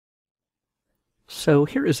So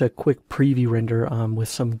here is a quick preview render with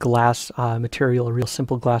some glass material, a real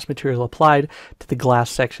simple glass material applied to the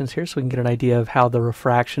glass sections here, so we can get an idea of how the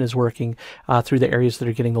refraction is working through the areas that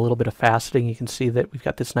are getting a little bit of faceting. You can see that we've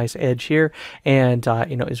got this nice edge here, and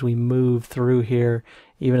as we move through here,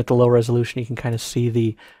 even at the low resolution, you can kind of see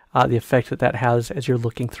the effect that has as you're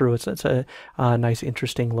looking through it. So it's a nice,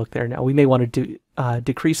 interesting look there. Now, we may want to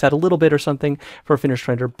decrease that a little bit or something for a finished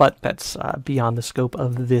render, but that's beyond the scope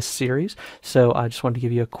of this series. So I just wanted to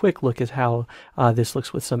give you a quick look at how this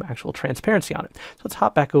looks with some actual transparency on it. So let's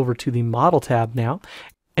hop back over to the Model tab now.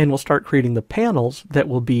 And we'll start creating the panels that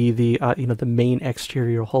will be the the main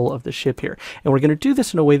exterior hull of the ship here. And we're going to do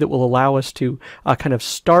this in a way that will allow us to kind of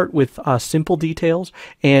start with simple details,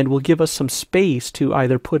 and will give us some space to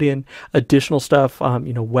either put in additional stuff,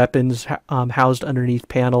 weapons housed underneath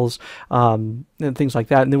panels, and things like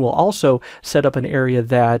that. And then we'll also set up an area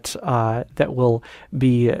that that will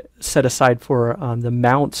be set aside for the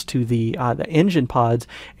mounts to the engine pods,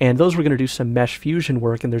 and those we're going to do some MeshFusion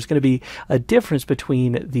work. And there's going to be a difference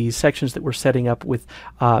between the sections that we're setting up with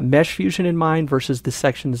MeshFusion in mind versus the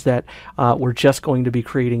sections that we're just going to be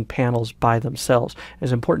creating panels by themselves.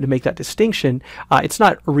 It's important to make that distinction. It's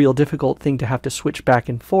not a real difficult thing to have to switch back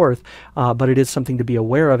and forth, but it is something to be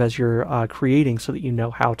aware of as you're creating, so that you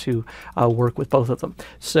know how to work with both of them.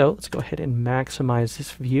 So let's go ahead and maximize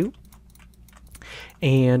this view.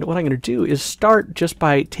 And what I'm going to do is start just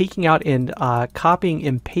by taking out and copying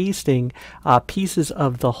and pasting pieces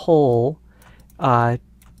of the hull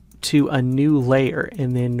to a new layer,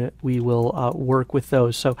 and then we will work with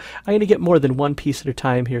those. So I'm going to get more than one piece at a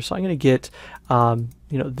time here. So I'm going to get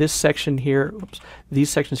this section here,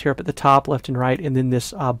 these sections here up at the top, left and right, and then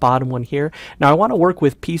this bottom one here. Now I want to work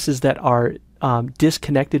with pieces that are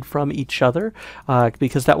disconnected from each other,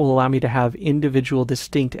 because that will allow me to have individual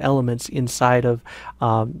distinct elements inside of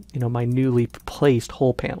my newly placed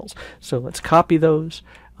hull panels. So let's copy those,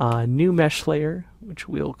 new mesh layer, which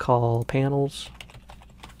we'll call panels,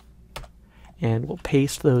 and we'll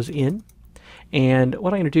paste those in. And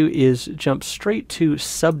what I'm going to do is jump straight to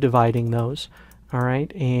subdividing those. All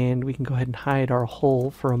right, and we can go ahead and hide our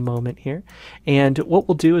hull for a moment here. And what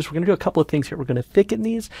we'll do is we're going to do a couple of things here. We're going to thicken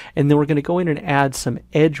these, and then we're going to go in and add some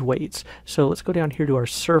edge weights. So let's go down here to our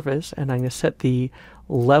surface, and I'm going to set the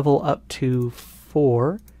level up to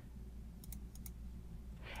 4.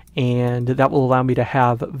 And that will allow me to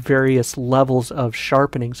have various levels of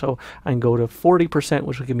sharpening. So I can go to 40%,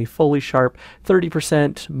 which will give me fully sharp,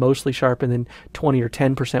 30% mostly sharp, and then 20 or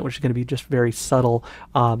 10%, which is going to be just very subtle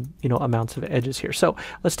amounts of edges here. So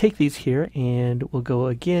let's take these here, and we'll go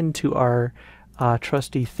again to our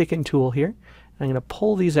trusty thicken tool here. I'm going to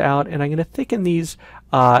pull these out, and I'm going to thicken these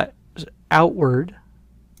outward.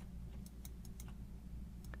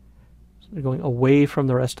 So they're going away from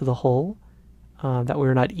the rest of the hull. That way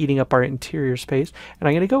we're not eating up our interior space. And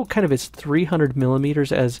I'm going to go kind of as 300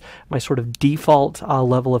 millimeters as my sort of default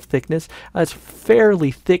level of thickness. It's fairly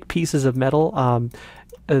thick pieces of metal.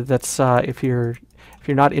 That's if you're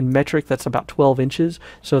not in metric, that's about 12 inches.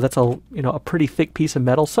 So that's a pretty thick piece of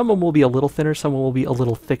metal. Some of them will be a little thinner, some will be a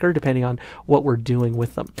little thicker, depending on what we're doing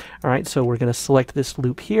with them. All right, so we're going to select this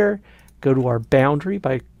loop here. Go to our boundary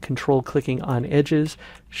by control-clicking on edges,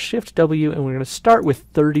 Shift W, and we're going to start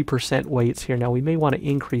with 30% weights here. Now we may want to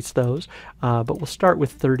increase those, but we'll start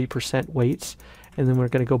with 30% weights, and then we're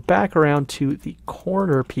going to go back around to the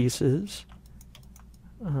corner pieces.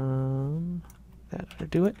 That ought to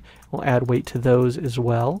do it. We'll add weight to those as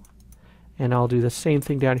well, and I'll do the same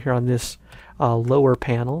thing down here on this lower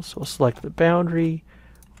panel. So we'll select the boundary,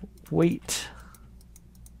 weight,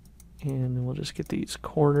 and then we'll just get these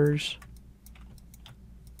corners.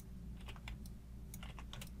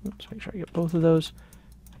 Let's make sure I get both of those,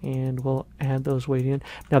 and we'll add those weight in.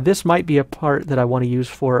 Now this might be a part that I want to use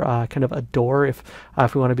for kind of a door, if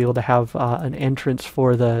we want to be able to have an entrance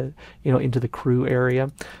for the into the crew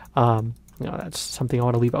area. That's something I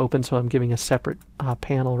want to leave open, so I'm giving a separate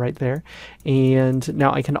panel right there. And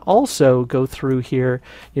now I can also go through here,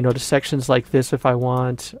 to sections like this if I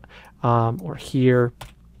want, or here.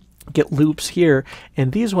 Get loops here,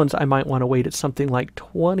 and these ones I might want to weight at something like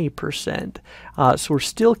 20%. So we're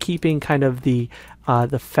still keeping kind of the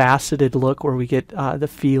faceted look, where we get the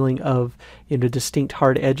feeling of distinct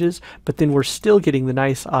hard edges, but then we're still getting the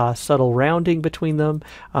nice subtle rounding between them.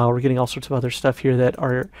 We're getting all sorts of other stuff here that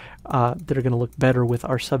are going to look better with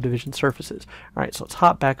our subdivision surfaces. All right, so let's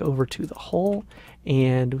hop back over to the hull,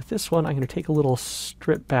 and with this one I'm going to take a little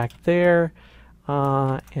strip back there,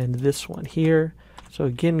 and this one here. So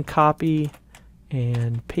again, copy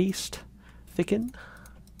and paste, thicken,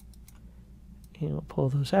 and we'll pull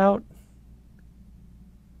those out.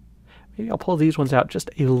 Maybe I'll pull these ones out just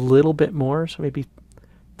a little bit more, so maybe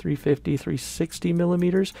 350, 360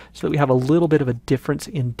 millimeters, so that we have a little bit of a difference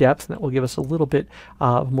in depth, and that will give us a little bit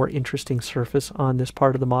more interesting surface on this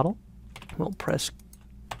part of the model. We'll press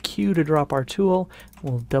Q to drop our tool.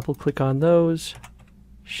 We'll double click on those,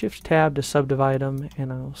 Shift Tab to subdivide them,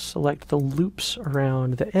 and I'll select the loops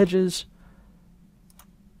around the edges.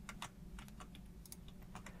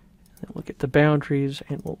 Then we'll get the boundaries,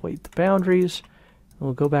 and we'll weight the boundaries.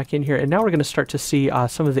 We'll go back in here, and now we're going to start to see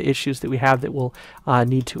some of the issues that we have that we'll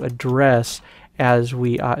need to address as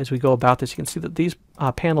we go about this. You can see that these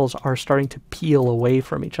panels are starting to peel away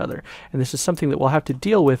from each other, and this is something that we'll have to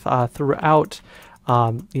deal with throughout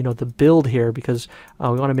the build here, because we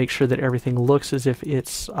want to make sure that everything looks as if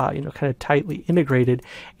it's kind of tightly integrated,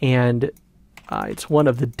 and it's one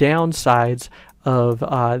of the downsides of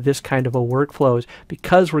this kind of a workflow is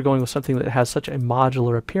because we're going with something that has such a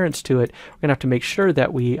modular appearance to it, we're going to have to make sure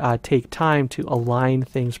that we take time to align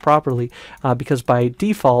things properly, because by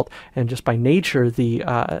default and just by nature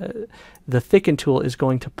the thicken tool is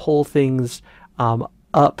going to pull things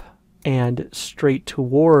up and straight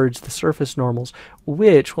towards the surface normals,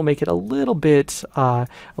 which will make it a little bit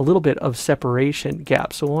of separation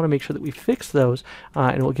gap. So we want to make sure that we fix those,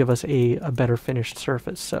 and it will give us a better finished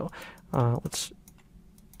surface. So let's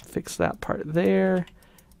fix that part there,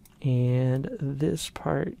 and this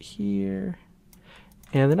part here.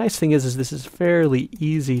 And the nice thing is this is fairly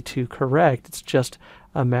easy to correct. It's just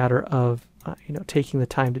a matter of taking the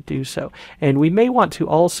time to do so. And we may want to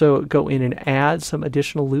also go in and add some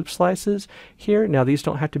additional loop slices here. Now these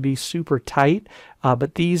don't have to be super tight,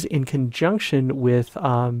 but these in conjunction with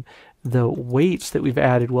the weights that we've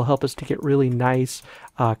added will help us to get really nice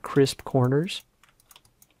crisp corners.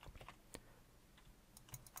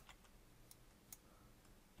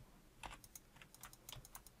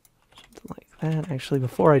 And actually,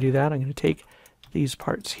 before I do that, I'm going to take these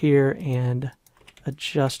parts here and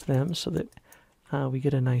adjust them so that we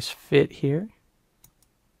get a nice fit here.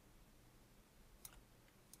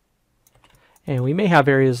 And we may have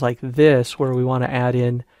areas like this where we want to add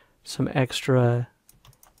in some extra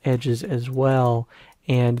edges as well.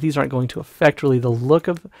 And these aren't going to affect really the look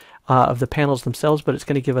of the panels themselves, but it's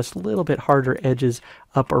going to give us a little bit harder edges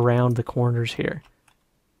up around the corners here.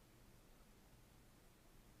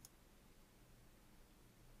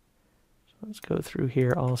 Let's go through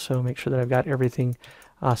here also, make sure that I've got everything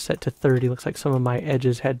set to 30. Looks like some of my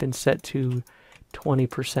edges had been set to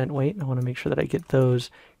 20% weight. I want to make sure that I get those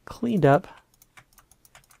cleaned up,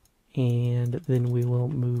 and then we will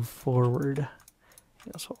move forward.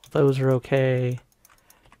 So those are okay.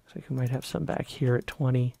 Looks like we might have some back here at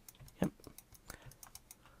 20. Yep.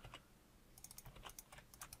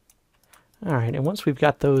 All right, and once we've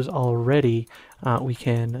got those all ready, we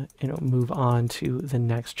can move on to the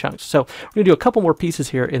next chunks. So we're going to do a couple more pieces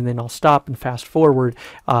here, and then I'll stop and fast forward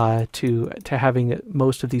to having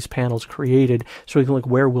most of these panels created, so we can look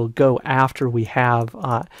where we'll go after we have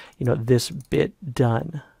this bit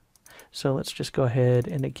done. So let's just go ahead,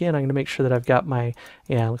 and again I'm going to make sure that I've got my,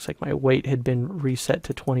 looks like my weight had been reset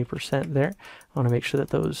to 20% there. I want to make sure that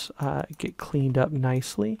those get cleaned up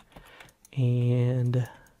nicely, and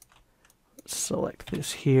select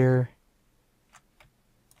this here,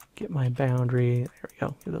 get my boundary, there we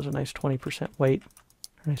go, give those a nice 20% weight,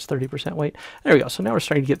 nice 30% weight, there we go. So now we're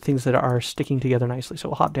starting to get things that are sticking together nicely. So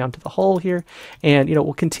we'll hop down to the hull here, and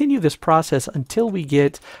we'll continue this process until we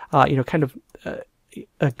get kind of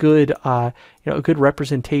a good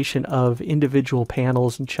representation of individual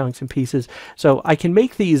panels and chunks and pieces. So I can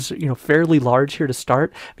make these fairly large here to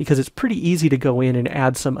start, because it's pretty easy to go in and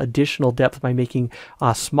add some additional depth by making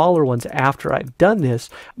smaller ones after I've done this,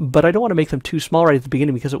 but I don't want to make them too small right at the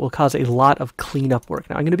beginning, because it will cause a lot of cleanup work.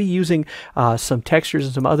 Now I'm going to be using some textures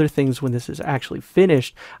and some other things when this is actually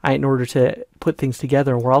finished in order to put things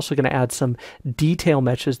together, and we're also going to add some detail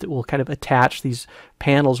meshes that will kind of attach these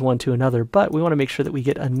panels one to another, but we want to make sure that we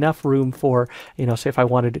get enough room for, say if I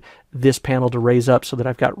wanted this panel to raise up so that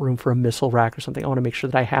I've got room for a missile rack or something, I want to make sure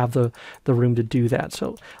that I have the room to do that.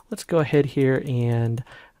 So let's go ahead here, and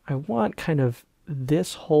I want kind of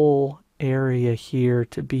this whole area here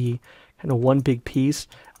to be kind of one big piece.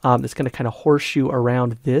 It's going to kind of horseshoe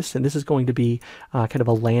around this, and this is going to be kind of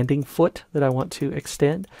a landing foot that I want to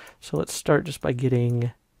extend. So let's start just by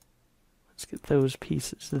let's get those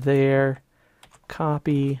pieces there,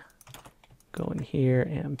 copy, go in here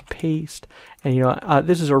and paste. And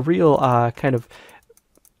this is a real kind of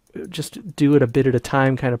just do it a bit at a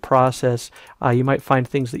time kind of process. You might find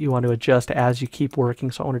things that you want to adjust as you keep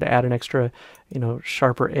working. So I wanted to add an extra,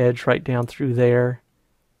 sharper edge right down through there.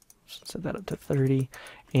 Set that up to 30.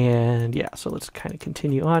 And yeah, so let's kind of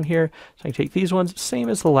continue on here. So I can take these ones, same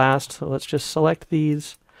as the last. So let's just select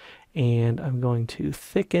these, and I'm going to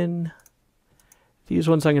thicken. These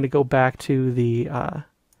ones I'm going to go back to the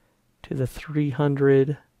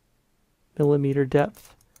 300 millimeter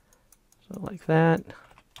depth. So like that.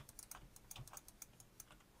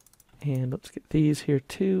 And let's get these here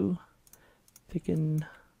too. Thicken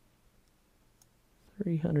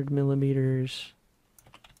 300 millimeters.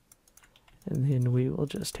 And then we will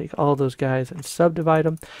just take all those guys and subdivide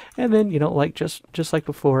them. And then, you know, like just like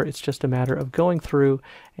before, it's just a matter of going through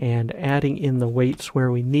and adding in the weights where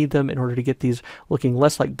we need them in order to get these looking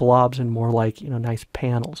less like blobs and more like, you know, nice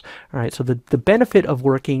panels. All right, so the benefit of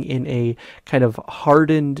working in a kind of hard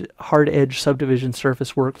edge subdivision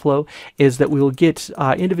surface workflow is that we will get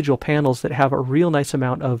individual panels that have a real nice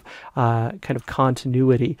amount of kind of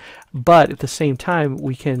continuity. But at the same time,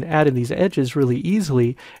 we can add in these edges really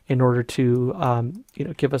easily in order to you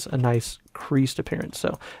know, give us a nice creased appearance.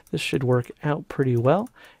 So this should work out pretty well.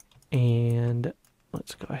 And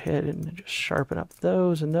let's go ahead and just sharpen up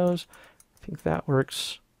those and those. I think that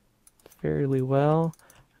works fairly well.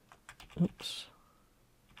 Oops.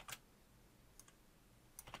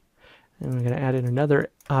 And I'm going to add in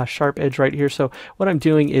another sharp edge right here. So what I'm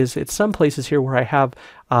doing is, it's some places here where I have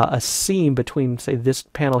a seam between, say, this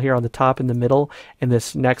panel here on the top in the middle and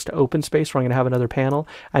this next open space where I'm going to have another panel.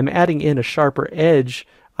 I'm adding in a sharper edge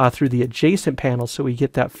through the adjacent panels, so we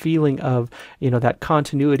get that feeling of, you know, that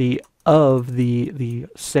continuity of the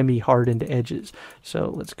semi-hardened edges.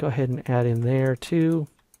 So let's go ahead and add in there too.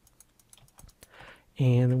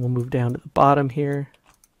 And then we'll move down to the bottom here.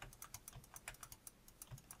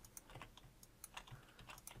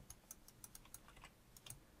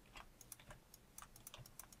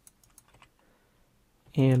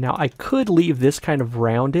 And now I could leave this kind of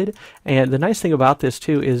rounded, and the nice thing about this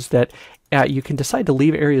too is that you can decide to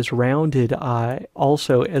leave areas rounded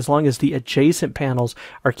also, as long as the adjacent panels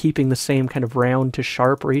are keeping the same kind of round to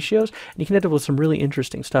sharp ratios, and you can end up with some really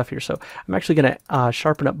interesting stuff here. So I'm actually going to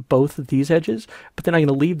sharpen up both of these edges, but then I'm going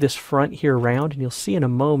to leave this front here round, and you'll see in a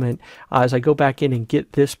moment as I go back in and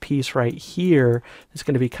get this piece right here, it's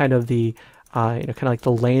going to be kind of the you know, kind of like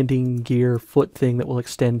the landing gear foot thing that will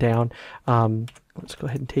extend down. Let's go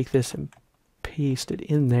ahead and take this and paste it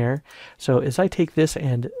in there. So as I take this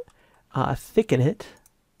and thicken it,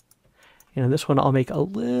 you know, this one I'll make a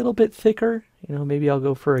little bit thicker. You know, maybe I'll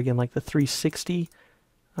go for, again, like the 360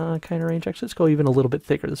 kind of range. Actually, let's go even a little bit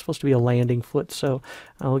thicker. This is supposed to be a landing foot, so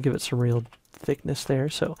I'll give it some real thickness there.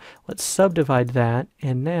 So let's subdivide that,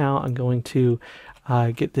 and now I'm going to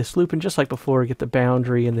get this loop, and just like before, get the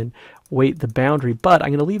boundary and then weight the boundary, but I'm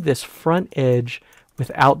going to leave this front edge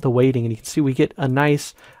without the weighting, and you can see we get a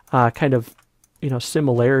nice kind of, you know,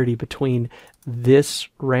 similarity between this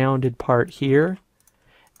rounded part here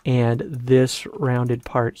and this rounded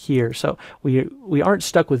part here. So we aren't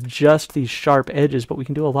stuck with just these sharp edges, but we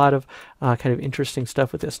can do a lot of kind of interesting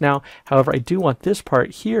stuff with this. Now, however, I do want this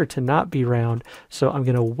part here to not be round, so I'm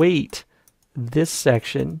going to weight this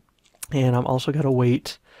section, and I'm also going to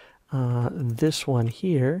weight this one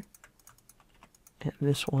here and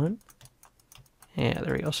this one. Yeah,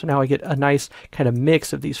 there we go. So now I get a nice kind of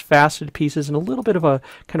mix of these faceted pieces and a little bit of a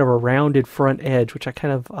kind of a rounded front edge, which I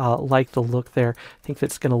kind of like the look there. I think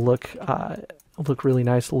that's going to look really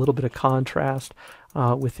nice. A little bit of contrast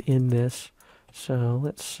within this. So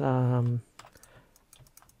let's add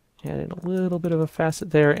in a little bit of a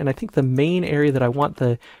facet there. And I think the main area that I want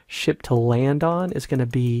the ship to land on is going to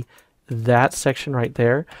be that section right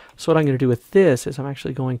there. So what I'm going to do with this is I'm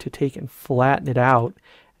actually going to take and flatten it out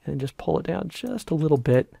and just pull it down just a little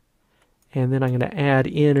bit, and then I'm going to add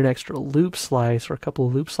in an extra loop slice or a couple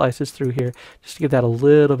of loop slices through here just to give that a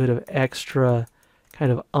little bit of extra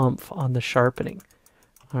kind of oomph on the sharpening.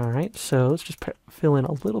 Alright, so let's just fill in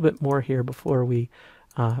a little bit more here before we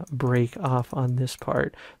break off on this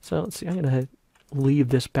part. So let's see, I'm going to leave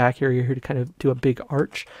this back area here to kind of do a big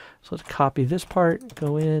arch. So let's copy this part,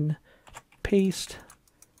 go in, paste,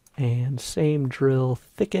 and same drill,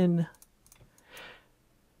 thicken.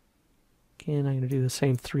 Again, I'm going to do the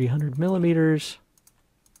same 300 millimeters,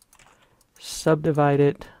 subdivide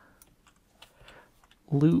it,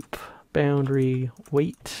 loop, boundary,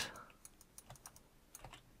 weight,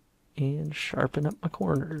 and sharpen up my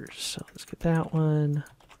corners. So let's get that one,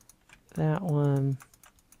 that one,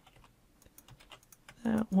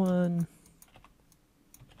 that one,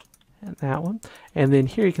 and that one. And then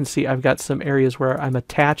here you can see I've got some areas where I'm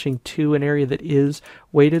attaching to an area that is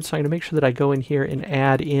weighted, so I'm going to make sure that I go in here and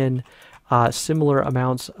add in similar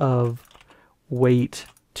amounts of weight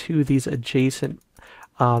to these adjacent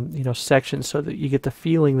you know, sections, so that you get the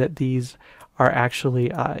feeling that these are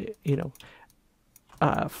actually,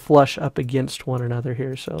 flush up against one another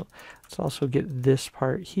here. So let's also get this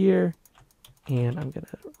part here, and I'm going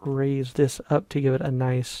to raise this up to give it a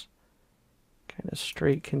nice kind of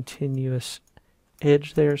straight continuous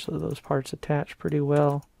edge there, so those parts attach pretty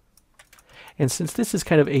well. And since this is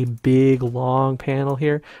kind of a big long panel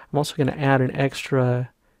here, I'm also going to add an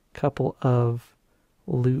extra couple of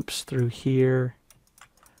loops through here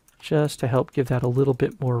just to help give that a little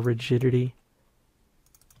bit more rigidity.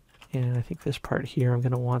 And I think this part here, I'm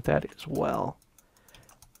going to want that as well.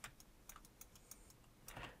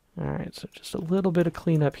 All right, so just a little bit of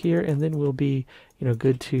cleanup here, and then we'll be,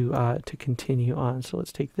 good to continue on. So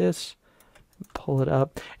let's take this, pull it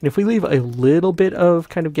up, and if we leave a little bit of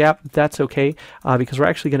kind of gap, that's okay, because we're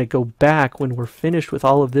actually going to go back when we're finished with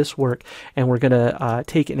all of this work, and we're going to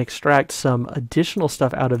take and extract some additional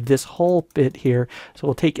stuff out of this whole bit here. So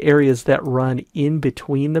we'll take areas that run in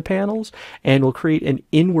between the panels, and we'll create an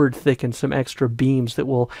inward thicken, some extra beams that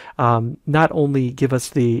will not only give us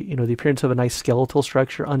the the appearance of a nice skeletal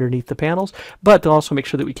structure underneath the panels, but to also make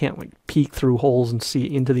sure that we can't peek through holes and see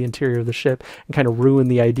into the interior of the ship and kind of ruin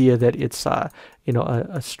the idea that it's a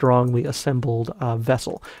strongly assembled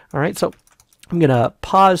vessel. All right, so I'm going to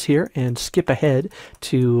pause here and skip ahead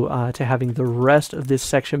to having the rest of this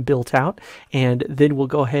section built out, and then we'll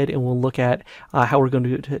go ahead and we'll look at how we're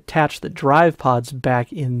going to attach the drive pods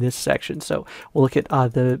back in this section. So we'll look at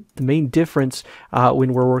the main difference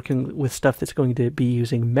when we're working with stuff that's going to be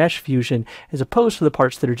using MeshFusion as opposed to the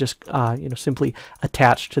parts that are just simply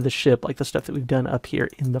attached to the ship, like the stuff that we've done up here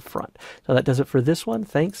in the front. So that does it for this one.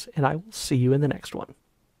 Thanks, and I will see you in the next one.